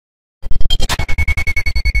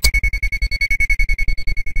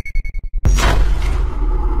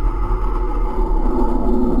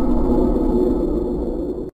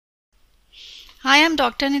am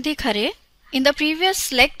Dr. Nidhi Khare. In the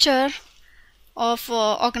previous lecture of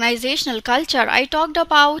organizational culture, I talked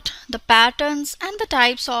about the patterns and the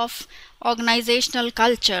types of organizational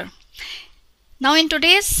culture. Now in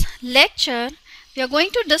today's lecture, we are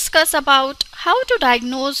going to discuss about how to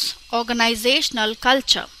diagnose organizational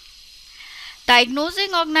culture.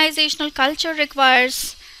 Diagnosing organizational culture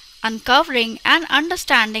requires uncovering and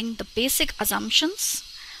understanding the basic assumptions,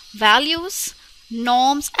 values,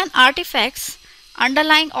 norms and artifacts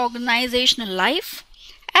underlying organizational life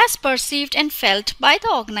as perceived and felt by the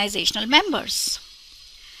organizational members.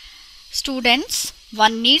 Students,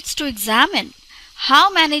 one needs to examine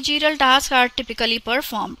how managerial tasks are typically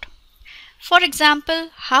performed. For example,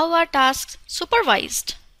 how are tasks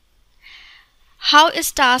supervised? How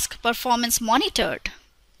is task performance monitored?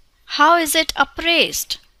 How is it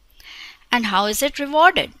appraised? And how is it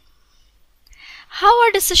rewarded? How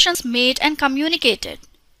are decisions made and communicated?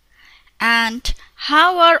 And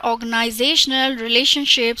how are organizational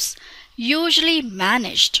relationships usually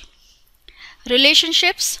managed?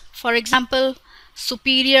 Relationships, for example,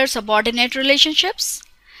 superior-subordinate relationships,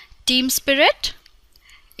 team spirit,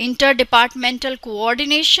 inter-departmental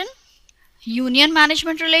coordination, union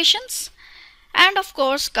management relations, and of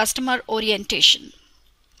course customer orientation.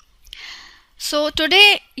 So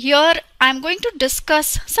today here I am going to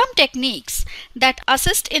discuss some techniques that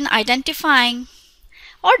assist in identifying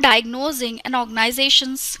or diagnosing an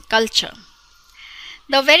organization's culture.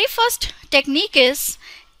 The very first technique is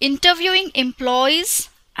interviewing employees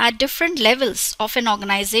at different levels of an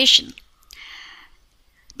organization.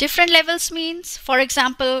 Different levels means, for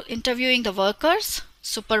example, interviewing the workers,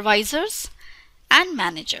 supervisors, and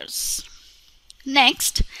managers.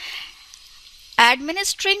 Next,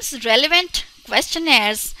 administering relevant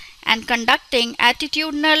questionnaires and conducting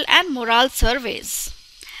attitudinal and morale surveys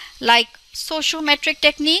like sociometric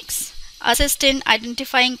techniques assist in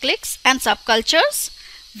identifying cliques and subcultures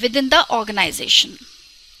within the organization.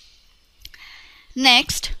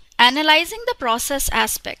 Next, analyzing the process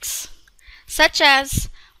aspects such as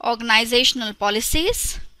organizational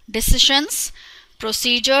policies, decisions,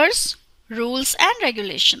 procedures, rules and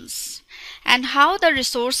regulations, and how the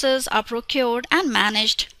resources are procured and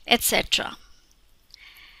managed, etc.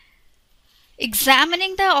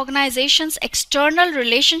 Examining the organization's external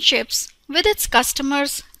relationships with its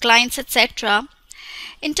customers, clients, etc.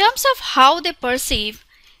 in terms of how they perceive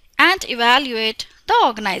and evaluate the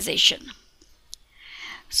organization.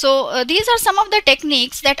 So these are some of the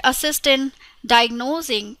techniques that assist in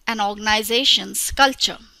diagnosing an organization's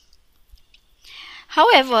culture.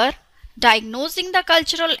 However, diagnosing the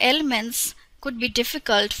cultural elements could be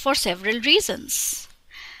difficult for several reasons.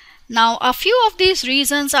 Now, a few of these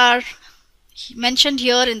reasons are mentioned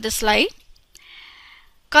here in this slide.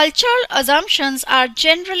 Cultural assumptions are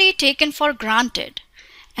generally taken for granted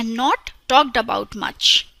and not talked about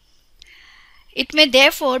much. It may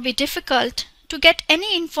therefore be difficult to get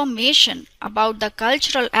any information about the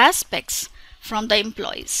cultural aspects from the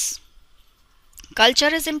employees.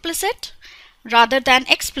 Culture is implicit rather than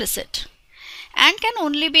explicit and can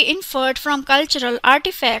only be inferred from cultural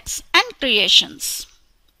artifacts and creations.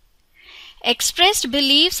 Expressed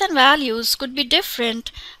beliefs and values could be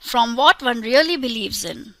different from what one really believes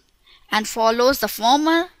in and follows the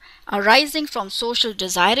former arising from social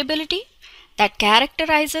desirability that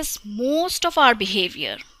characterizes most of our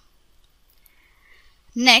behavior.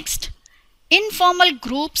 Next, informal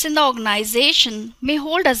groups in the organization may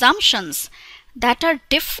hold assumptions that are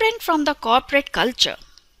different from the corporate culture.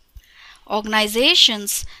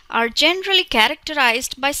 Organizations are generally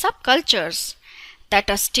characterized by subcultures that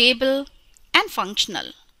are stable and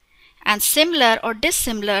functional, and similar or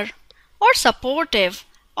dissimilar or supportive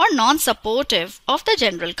or non-supportive of the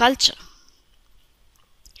general culture.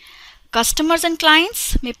 Customers and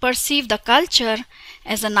clients may perceive the culture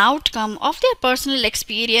as an outcome of their personal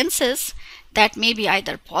experiences that may be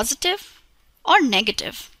either positive or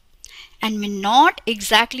negative and may not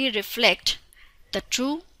exactly reflect the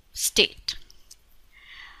true state.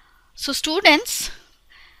 So students,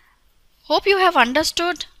 hope you have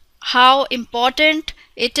understood how important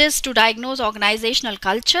it is to diagnose organizational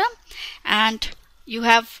culture, and you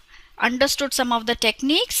have understood some of the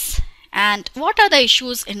techniques and what are the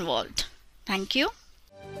issues involved. Thank you.